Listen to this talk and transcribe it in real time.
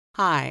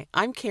Hi,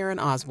 I'm Karen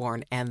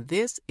Osborne, and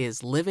this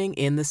is Living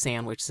in the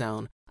Sandwich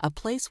Zone, a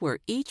place where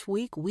each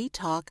week we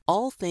talk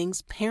all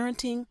things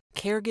parenting,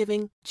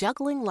 caregiving,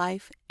 juggling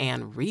life,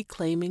 and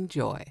reclaiming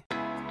joy.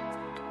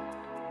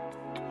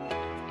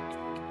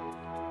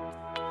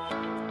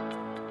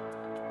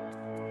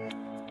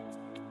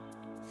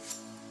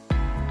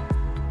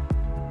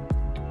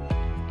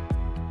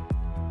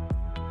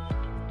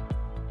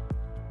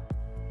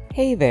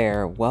 Hey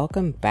there,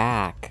 welcome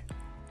back.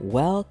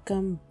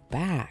 Welcome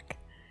back.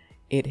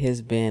 It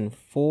has been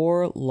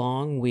 4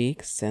 long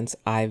weeks since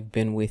I've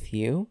been with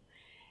you,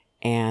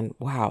 and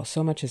wow,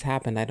 so much has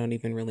happened. I don't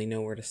even really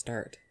know where to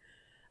start.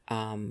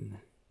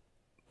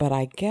 But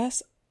I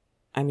guess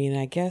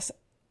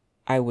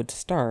I would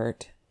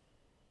start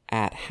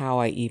at how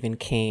I even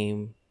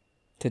came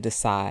to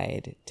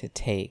decide to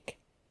take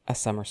a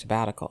summer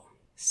sabbatical.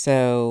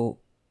 So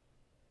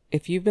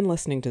if you've been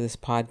listening to this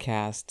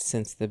podcast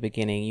since the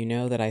beginning, you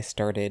know that I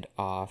started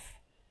off,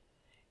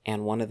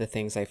 and one of the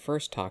things I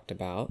first talked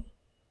about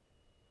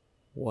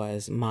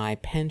was my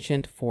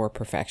penchant for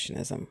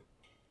perfectionism.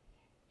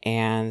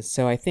 And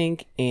so I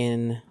think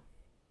in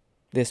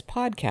this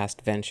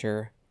podcast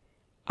venture,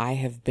 I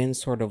have been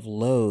sort of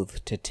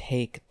loath to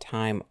take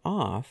time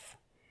off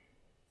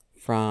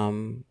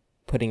from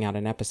putting out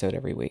an episode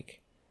every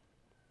week.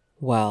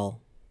 Well,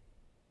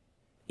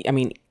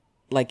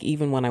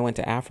 even when I went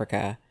to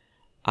Africa,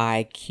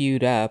 I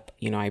queued up,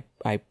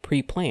 I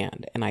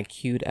pre-planned and I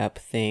queued up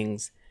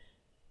things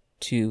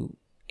to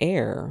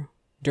air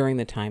during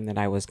the time that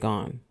I was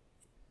gone.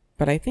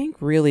 But I think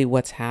really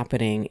what's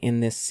happening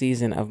in this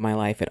season of my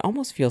life, it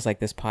almost feels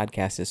like this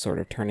podcast is sort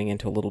of turning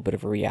into a little bit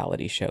of a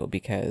reality show,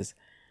 because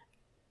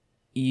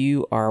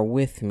you are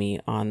with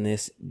me on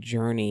this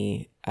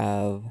journey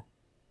of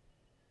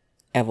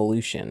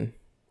evolution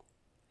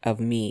of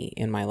me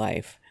in my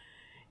life.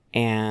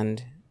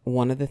 And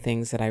one of the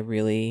things that I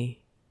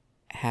really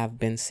have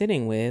been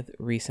sitting with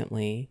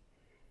recently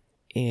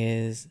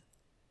is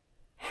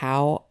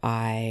how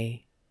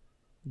I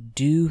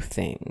do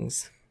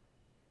things.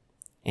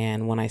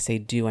 And when I say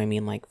do, I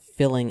mean like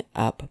filling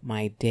up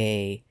my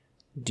day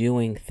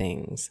doing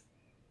things,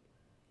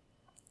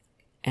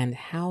 and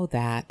how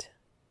that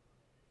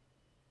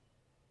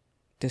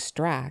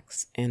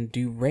distracts and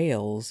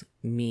derails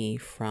me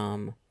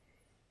from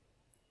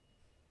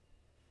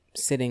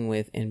sitting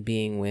with and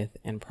being with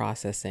and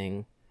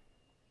processing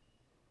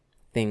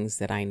things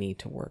that I need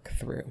to work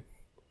through.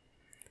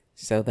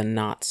 So the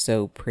not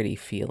so pretty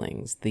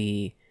feelings,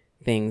 the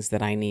things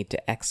that I need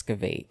to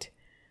excavate,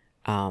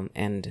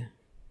 and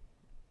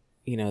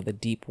the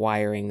deep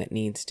wiring that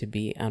needs to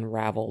be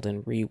unraveled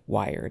and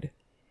rewired.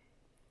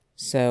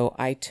 So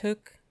I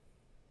took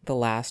the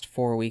last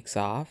 4 weeks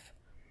off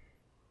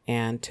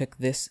and took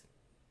this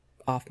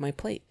off my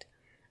plate.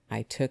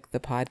 I took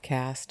the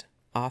podcast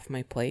off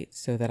my plate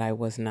so that I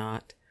was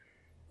not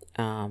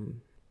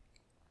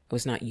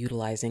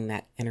utilizing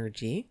that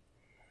energy.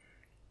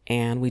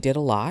 And we did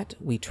a lot.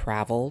 We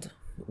traveled.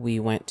 We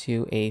went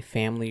to a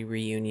family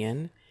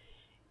reunion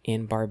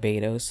in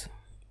Barbados,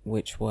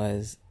 which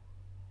was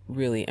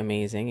really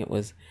amazing. It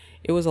was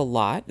a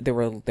lot. There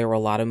were a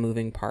lot of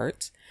moving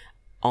parts.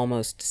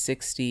 Almost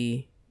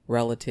 60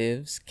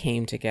 relatives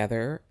came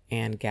together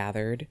and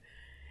gathered,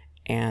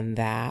 and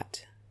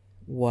that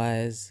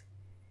was,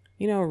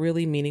 a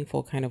really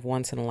meaningful kind of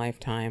once in a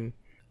lifetime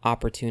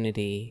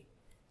opportunity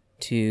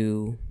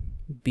to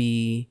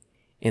be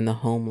in the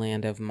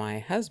homeland of my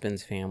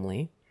husband's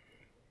family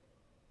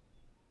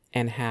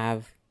and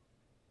have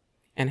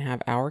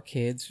our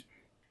kids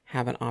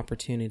have an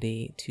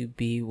opportunity to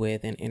be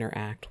with and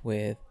interact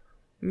with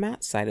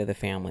Matt's side of the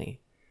family.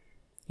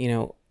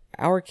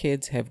 Our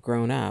kids have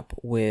grown up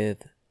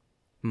with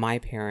my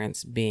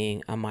parents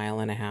being 1.5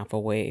 miles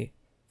away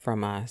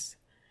from us.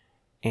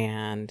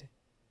 And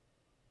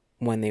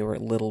when they were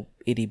little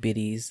itty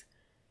bitties,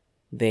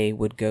 they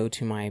would go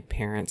to my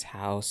parents'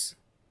 house.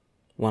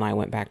 When I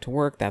went back to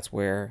work, that's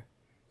where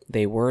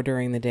they were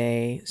during the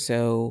day.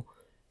 So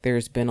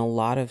there's been a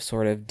lot of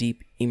sort of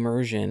deep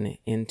immersion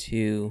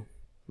into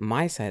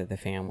my side of the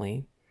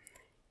family,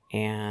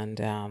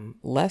 and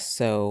less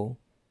so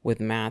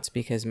with Matt's,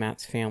 because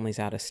Matt's family's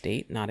out of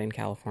state, not in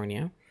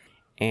California.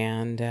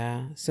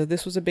 And so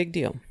this was a big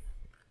deal.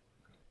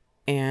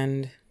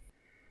 And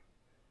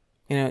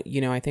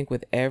I think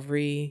with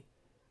every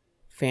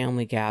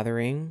family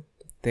gathering,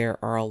 there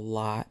are a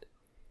lot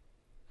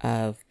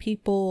of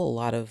people, a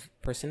lot of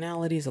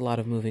personalities, a lot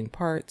of moving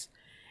parts,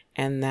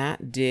 and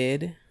that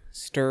did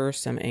stir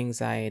some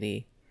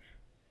anxiety,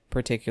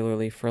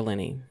 particularly for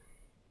Lenny.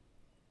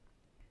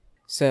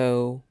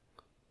 So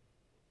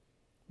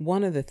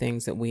one of the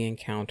things that we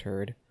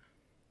encountered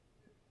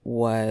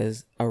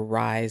was a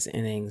rise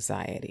in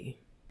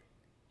anxiety.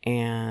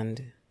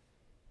 And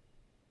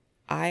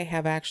I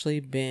have actually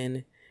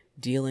been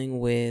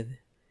dealing with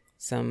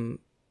some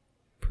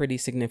pretty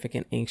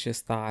significant anxious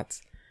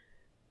thoughts,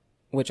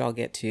 which I'll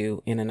get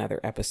to in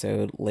another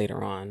episode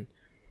later on.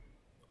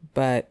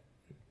 But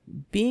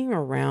being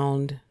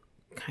around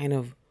kind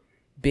of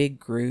big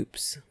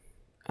groups,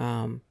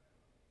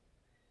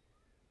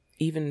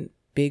 even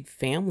big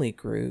family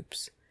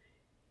groups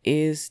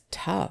is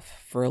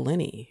tough for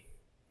Lenny.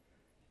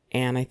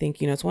 And I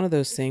think, it's one of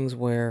those things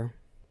where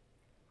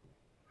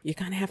you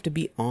kind of have to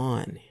be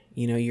on,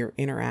 you're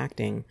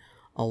interacting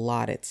a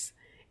lot.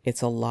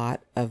 It's a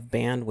lot of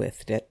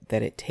bandwidth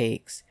that it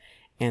takes.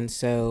 And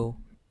so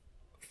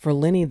for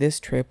Lenny, this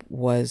trip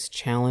was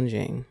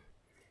challenging.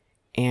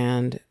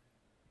 And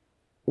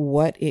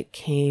what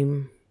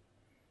came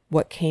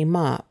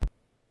up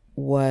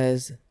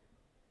was,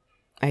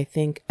 I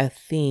think, a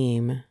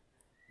theme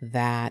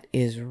that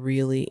is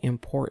really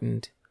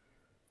important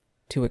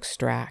to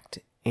extract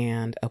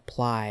and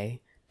apply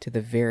to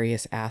the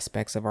various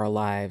aspects of our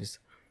lives,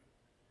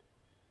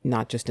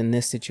 not just in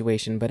this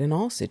situation, but in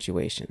all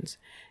situations.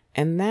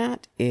 And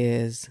that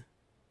is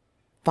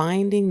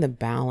finding the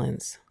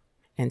balance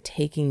and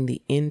taking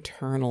the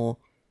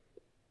internal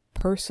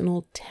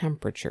personal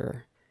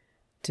temperature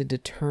to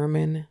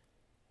determine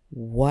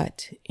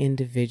what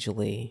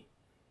individually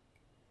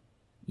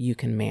you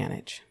can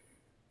manage.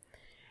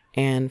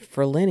 And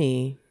for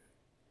Lenny,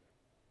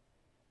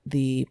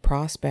 the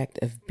prospect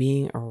of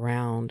being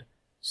around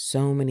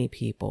so many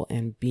people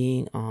and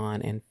being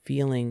on and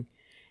feeling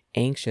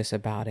anxious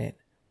about it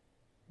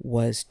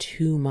was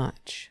too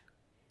much.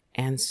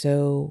 And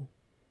so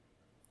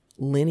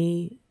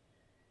Lenny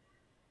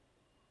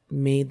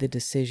made the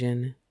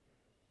decision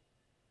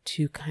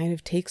to kind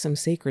of take some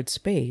sacred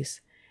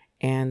space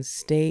and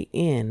stay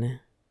in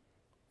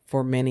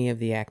for many of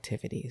the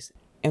activities.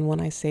 And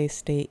when I say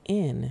stay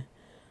in,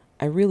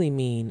 I really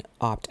mean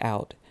opt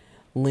out.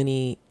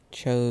 Lenny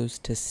chose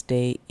to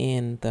stay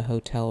in the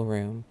hotel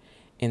room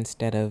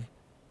instead of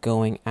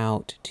going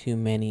out to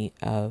many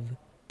of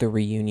the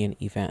reunion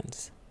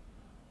events.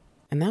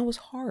 And that was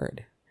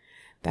hard.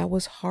 That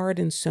was hard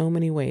in so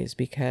many ways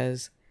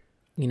because,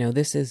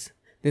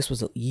 this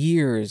was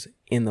years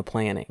in the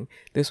planning.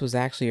 This was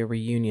actually a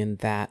reunion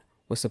that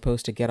was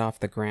supposed to get off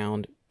the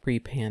ground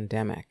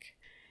pre-pandemic.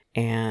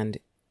 And,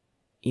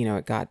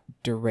 it got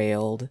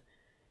derailed.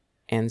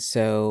 And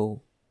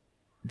so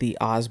the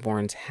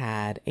Osbornes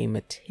had a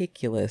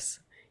meticulous,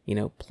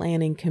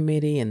 planning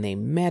committee, and they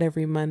met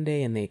every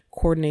Monday and they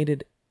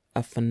coordinated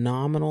a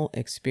phenomenal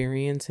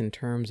experience in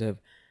terms of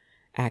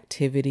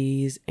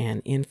activities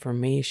and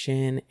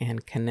information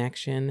and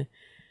connection.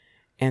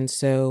 And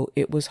so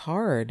it was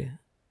hard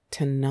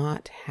to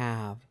not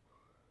have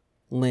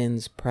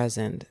Lynn's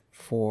present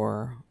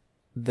for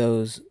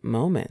those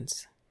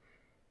moments.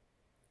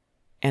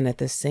 And at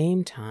the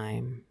same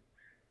time,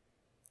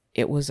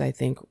 it was, I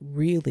think,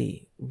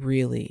 really,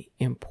 really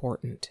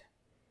important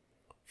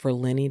for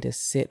Lenny to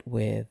sit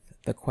with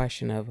the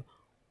question of,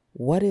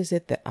 what is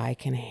it that I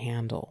can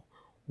handle?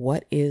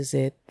 What is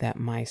it that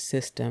my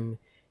system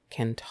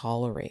can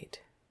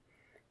tolerate?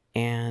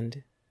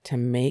 And to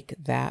make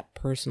that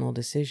personal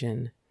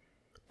decision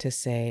to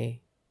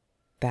say,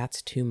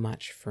 that's too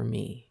much for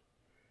me.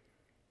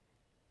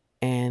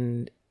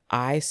 And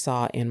I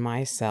saw in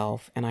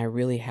myself, and I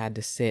really had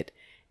to sit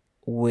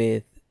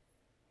with,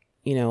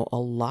 a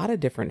lot of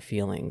different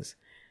feelings.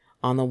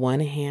 On the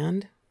one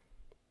hand,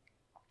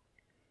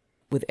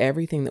 with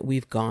everything that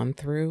we've gone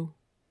through,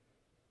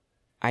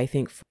 I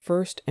think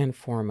first and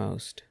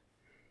foremost,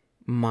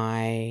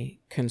 my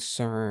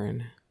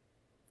concern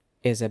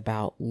is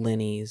about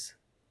Lenny's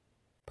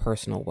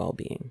personal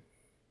well-being.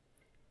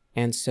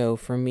 And so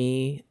for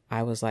me,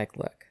 I was like,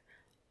 look,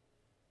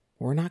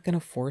 we're not going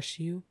to force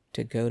you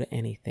to go to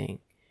anything.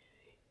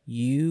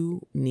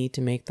 You need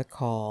to make the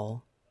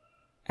call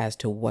as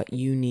to what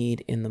you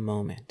need in the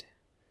moment.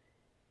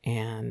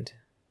 And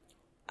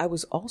I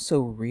was also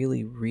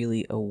really,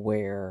 really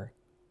aware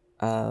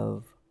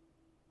of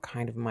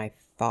kind of my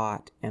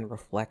thought and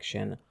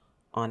reflection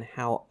on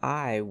how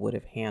I would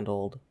have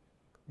handled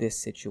this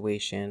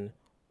situation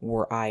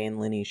were I in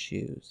Lenny's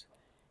shoes,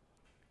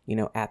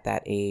 at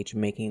that age,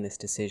 making this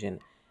decision.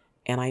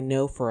 And I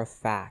know for a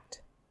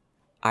fact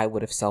I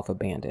would have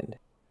self-abandoned.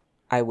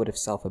 I would have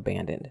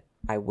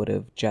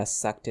just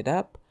sucked it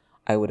up.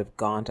 I would have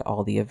gone to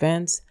all the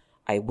events.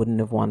 I wouldn't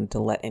have wanted to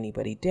let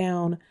anybody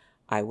down.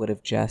 I would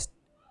have just,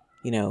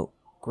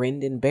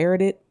 grinned and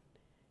bared it.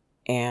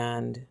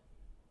 And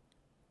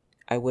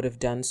I would have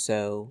done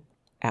so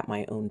at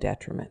my own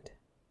detriment,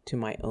 to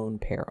my own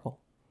peril.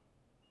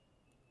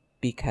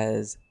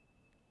 Because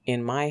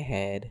in my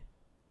head,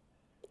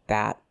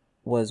 that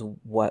was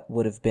what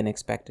would have been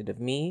expected of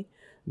me.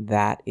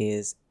 That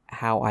is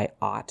how I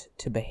ought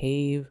to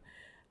behave.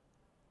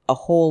 A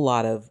whole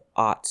lot of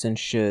oughts and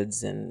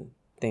shoulds and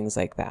things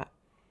like that.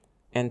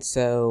 And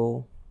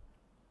so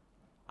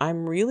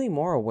I'm really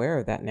more aware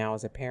of that now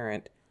as a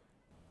parent,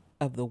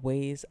 of the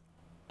ways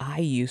I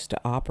used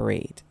to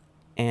operate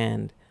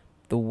and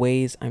the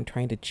ways I'm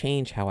trying to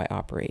change how I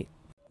operate.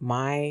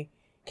 My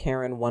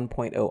Karen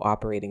 1.0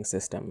 operating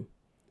system,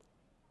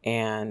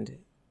 and,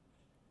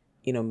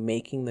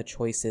 making the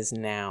choices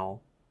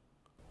now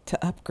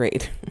to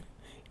upgrade,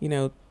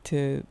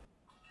 to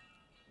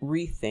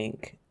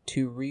rethink,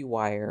 to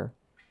rewire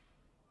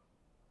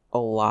a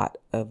lot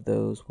of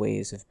those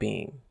ways of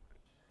being.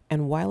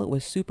 And while it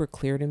was super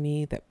clear to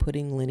me that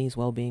putting Lenny's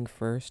well-being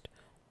first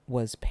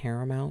was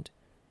paramount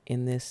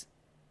in this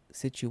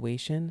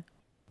situation,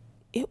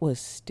 it was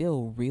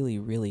still really,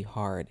 really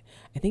hard.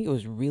 I think it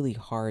was really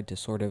hard to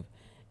sort of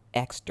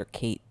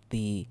extricate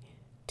the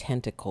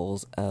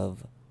tentacles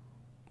of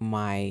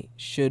my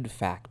should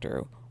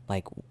factor,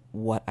 like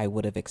what I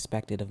would have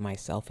expected of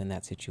myself in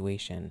that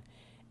situation,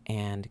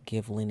 and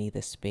give Lenny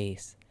the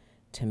space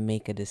to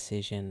make a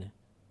decision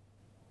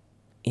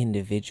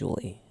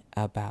individually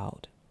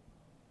about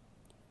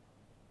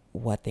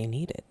what they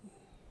needed.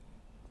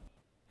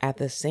 At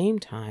the same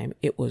time,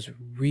 it was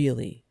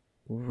really,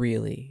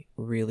 really,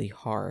 really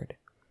hard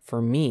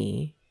for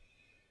me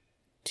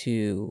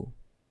to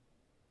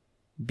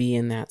be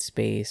in that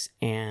space.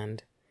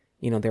 And,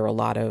 there were a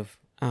lot of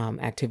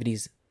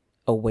activities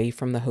away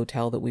from the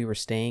hotel that we were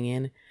staying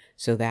in.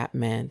 So that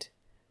meant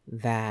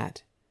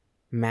that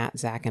Matt,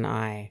 Zach, and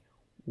I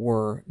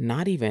were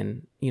not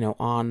even,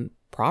 on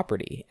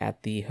property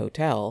at the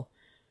hotel.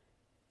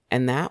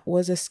 And that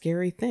was a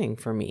scary thing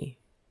for me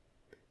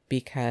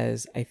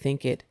because I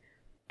think it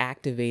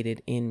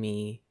activated in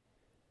me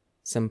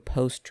some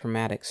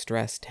post-traumatic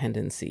stress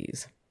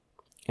tendencies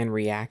and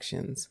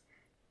reactions,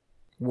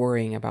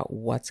 worrying about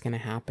what's going to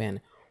happen.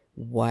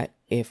 What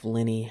if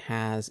Lenny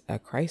has a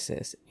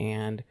crisis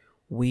and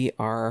we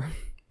are,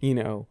 in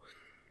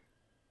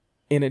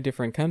a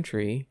different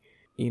country,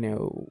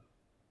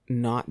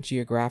 not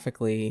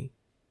geographically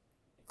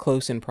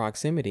close in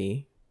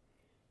proximity?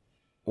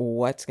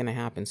 What's going to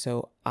happen?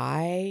 So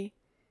I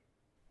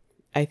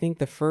think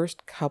the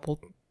first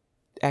couple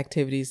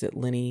activities that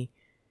Lenny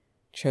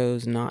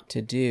chose not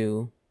to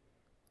do,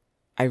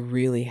 I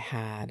really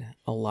had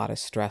a lot of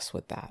stress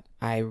with that.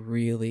 I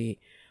really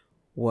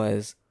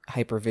was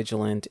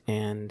hypervigilant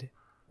and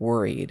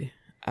worried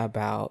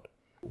about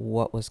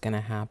what was going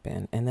to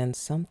happen. And then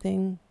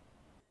something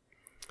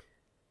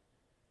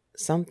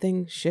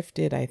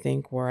shifted, I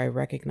think, where I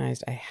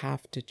recognized I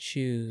have to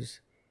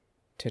choose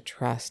to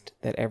trust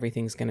that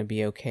everything's going to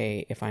be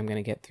okay if I'm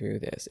going to get through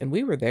this. And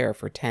we were there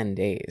for 10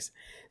 days.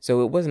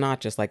 So it was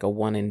not just like a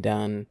one and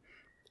done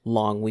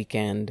long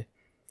weekend.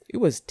 It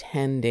was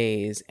 10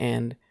 days.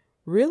 And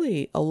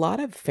really a lot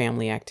of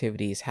family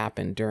activities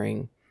happened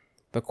during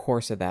the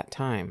course of that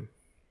time.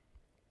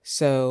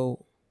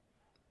 So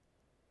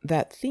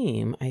that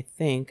theme, I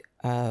think,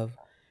 of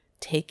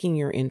taking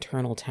your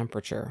internal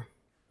temperature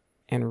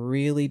and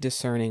really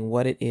discerning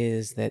what it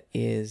is that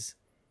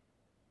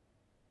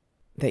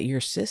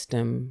your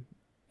system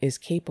is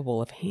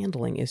capable of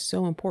handling is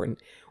so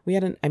important.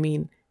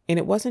 And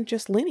it wasn't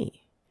just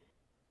Lenny.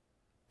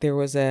 There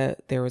was a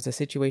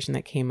situation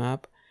that came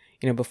up,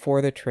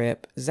 before the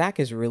trip.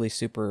 Zach is really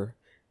super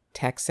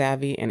tech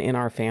savvy, and in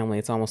our family,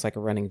 it's almost like a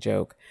running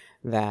joke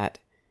that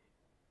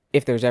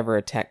if there's ever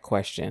a tech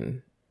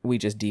question, we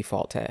just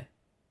default to,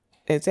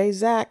 it's, hey,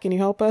 Zach, can you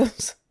help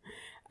us?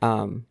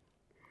 And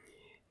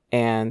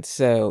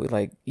so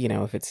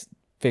if it's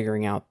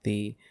figuring out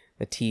the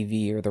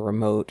TV or the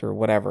remote or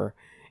whatever,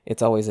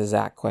 it's always a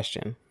Zach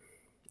question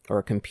or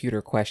a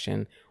computer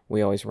question.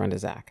 We always run to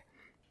Zach.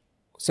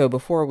 So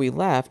before we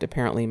left,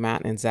 apparently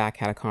Matt and Zach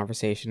had a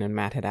conversation, and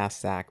Matt had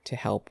asked Zach to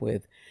help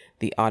with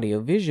the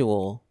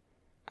audiovisual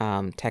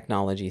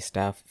technology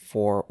stuff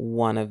for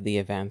one of the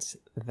events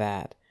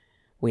that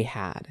we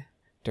had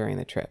during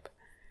the trip.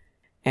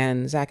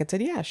 And Zach had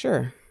said, yeah,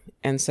 sure.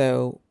 And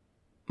so,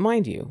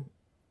 mind you,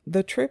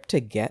 the trip to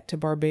get to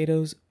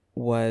Barbados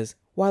was,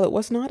 while it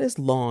was not as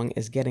long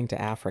as getting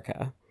to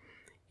Africa,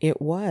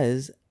 it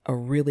was a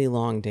really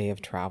long day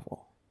of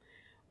travel.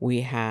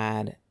 We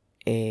had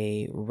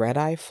a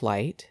red-eye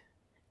flight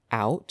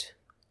out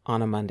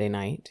on a Monday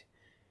night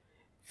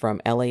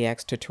from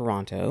LAX to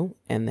Toronto,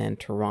 and then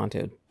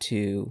Toronto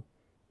to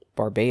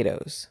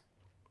Barbados.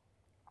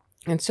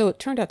 And so it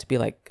turned out to be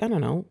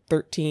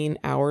 13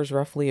 hours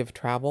roughly of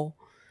travel.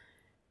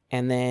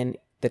 And then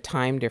the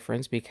time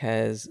difference,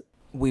 because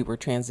we were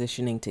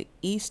transitioning to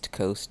East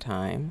Coast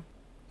time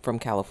from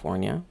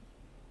California.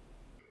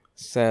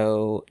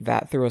 So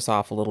that threw us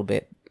off a little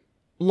bit.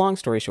 Long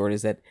story short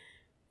is that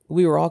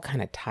we were all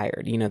kind of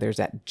tired. There's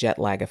that jet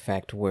lag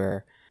effect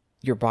where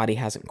your body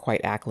hasn't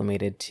quite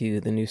acclimated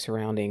to the new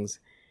surroundings.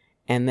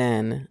 And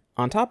then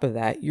on top of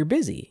that, you're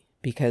busy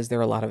because there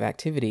are a lot of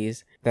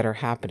activities that are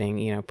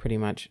happening, pretty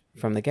much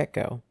from the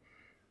get-go.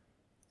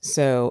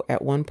 So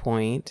at one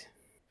point,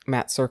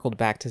 Matt circled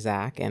back to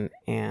Zach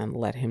and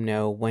let him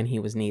know when he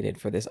was needed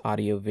for this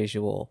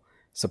audio-visual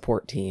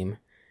support team.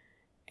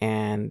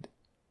 And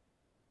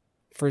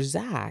for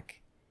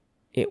Zach,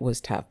 it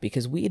was tough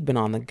because we had been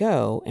on the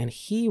go and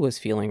he was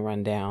feeling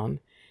run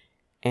down,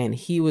 and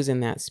he was in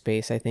that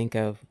space, I think,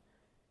 of,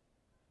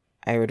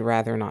 I would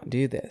rather not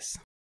do this.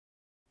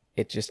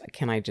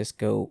 Can I just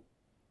go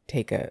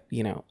take a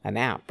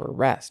nap or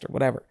rest or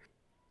whatever?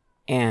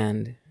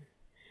 And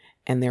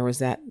there was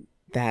that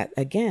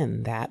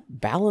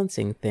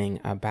balancing thing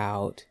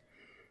about,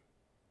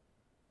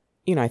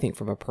 I think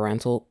from a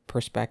parental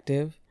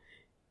perspective,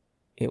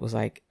 it was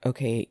like,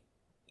 okay,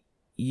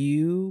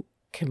 you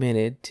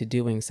committed to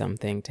doing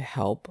something to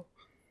help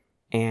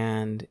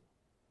and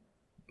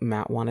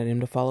Matt wanted him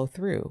to follow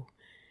through.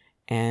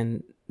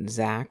 And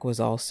Zach was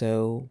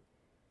also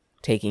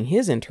taking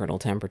his internal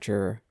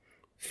temperature,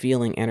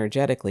 feeling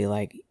energetically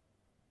like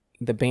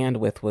the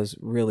bandwidth was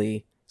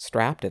really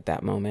strapped at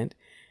that moment.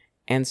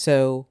 And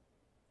so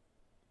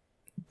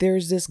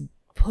there's this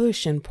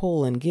push and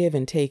pull and give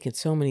and take in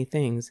so many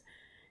things.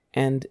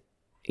 And,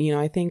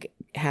 I think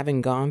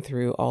having gone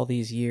through all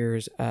these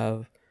years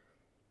of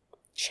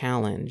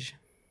challenge,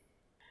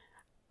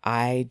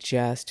 I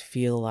just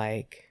feel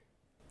like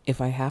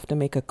if I have to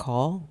make a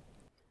call,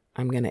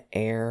 I'm going to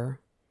err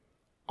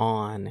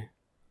on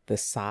the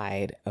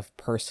side of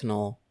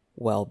personal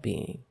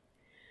well-being,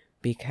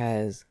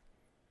 because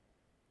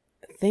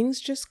things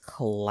just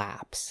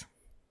collapse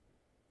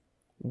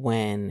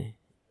when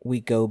we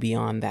go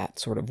beyond that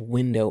sort of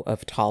window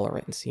of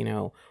tolerance,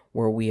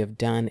 where we have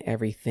done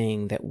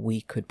everything that we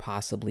could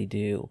possibly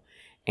do.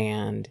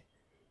 And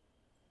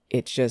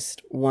it's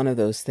just one of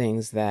those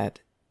things that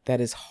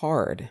is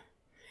hard.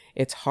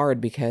 It's hard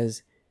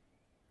because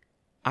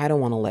I don't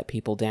want to let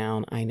people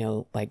down. I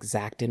know like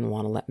Zach didn't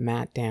want to let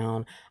Matt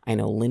down. I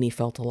know Lenny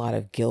felt a lot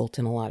of guilt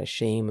and a lot of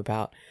shame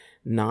about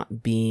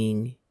not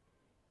being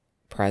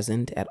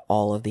present at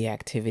all of the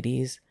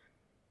activities.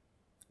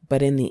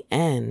 But in the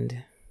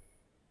end,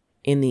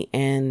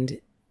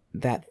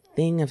 that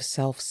thing of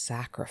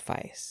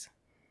self-sacrifice,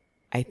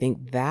 I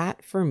think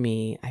that for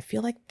me, I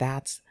feel like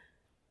that's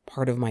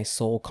part of my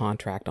soul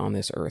contract on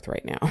this earth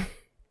right now,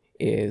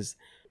 is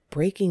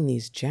breaking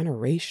these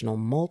generational,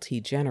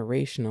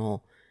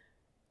 multi-generational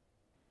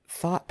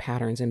thought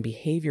patterns and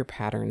behavior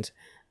patterns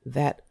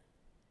that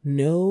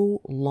no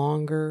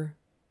longer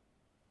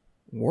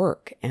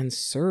work and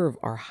serve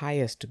our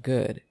highest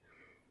good.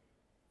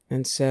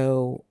 And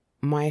so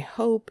my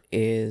hope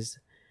is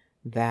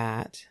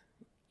that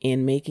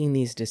in making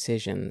these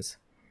decisions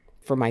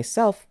for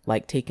myself,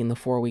 like taking the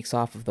 4 weeks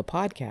off of the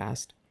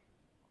podcast,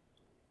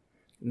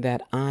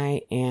 that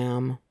I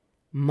am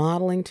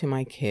modeling to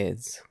my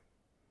kids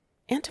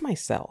and to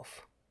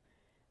myself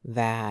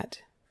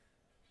that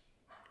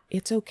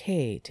it's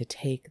okay to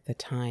take the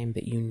time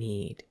that you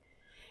need.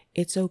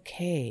 It's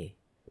okay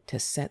to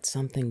set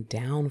something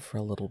down for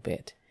a little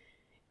bit.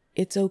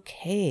 It's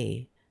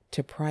okay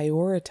to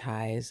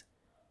prioritize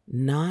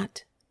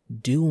not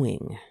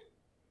doing.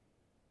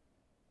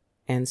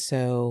 And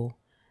so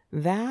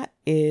that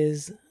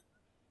is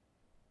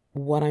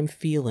what I'm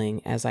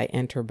feeling as I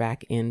enter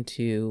back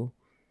into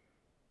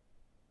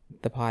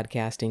the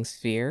podcasting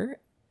sphere,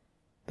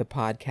 the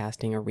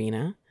podcasting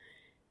arena.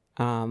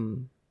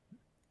 And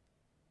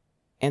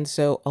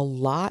so a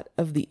lot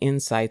of the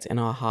insights and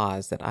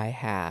ahas that I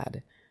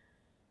had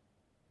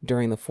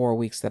during the 4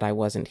 weeks that I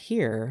wasn't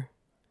here,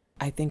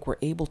 I think were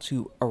able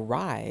to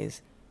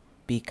arise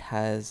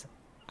because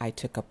I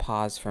took a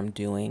pause from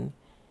doing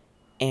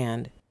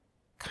and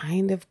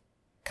kind of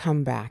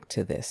come back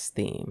to this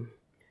theme.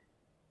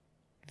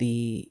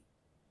 The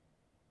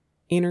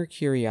inner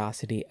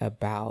curiosity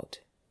about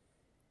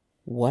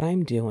what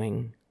I'm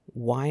doing,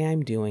 why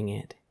I'm doing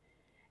it,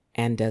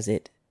 and does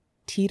it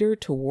teeter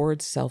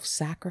towards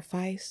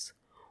self-sacrifice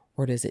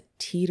or does it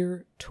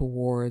teeter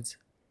towards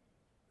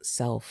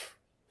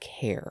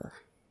self-care?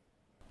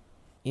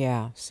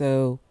 Yeah,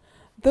 so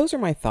those are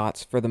my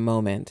thoughts for the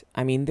moment.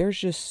 I mean,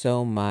 there's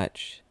so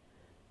much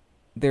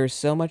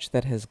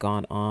that has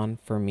gone on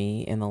for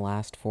me in the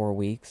last 4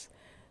 weeks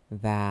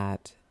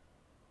that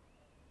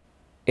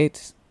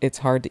it's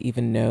hard to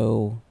even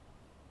know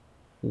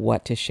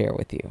what to share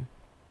with you.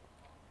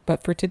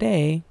 But for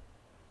today,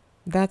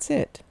 that's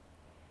it.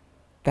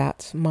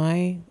 Those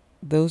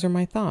are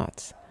my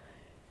thoughts.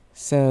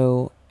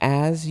 So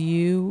as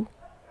you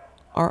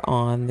are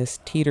on this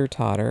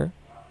teeter-totter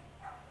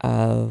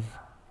of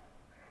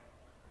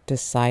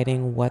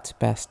deciding what's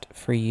best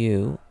for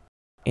you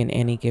in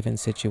any given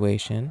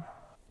situation,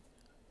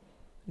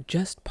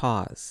 just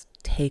pause,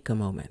 take a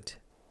moment.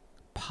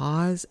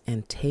 Pause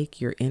and take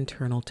your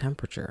internal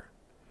temperature.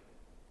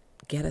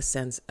 Get a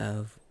sense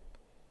of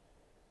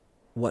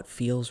what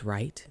feels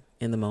right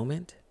in the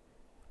moment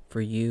for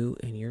you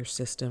and your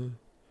system,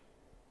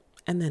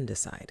 and then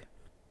decide.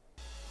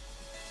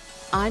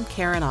 I'm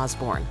Karen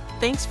Osborne.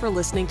 Thanks for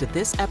listening to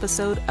this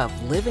episode of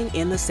Living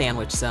in the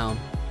Sandwich Zone.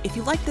 If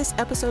you like this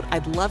episode,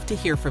 I'd love to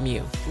hear from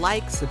you.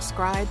 Like,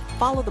 subscribe,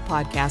 follow the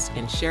podcast,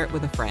 and share it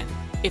with a friend.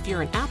 If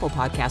you're an Apple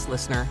Podcast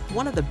listener,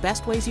 one of the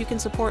best ways you can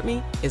support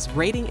me is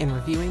rating and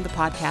reviewing the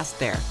podcast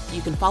there.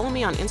 You can follow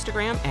me on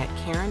Instagram at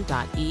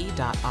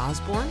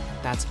karen.e.osborne,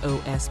 that's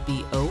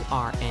OSBORNE.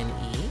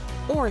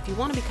 Or if you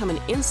want to become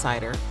an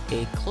insider,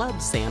 a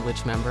Club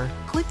Sandwich member,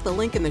 click the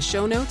link in the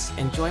show notes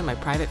and join my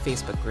private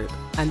Facebook group.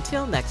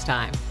 Until next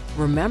time,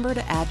 remember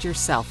to add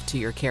yourself to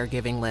your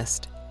caregiving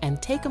list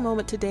and take a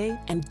moment today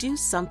and do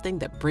something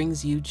that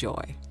brings you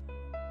joy.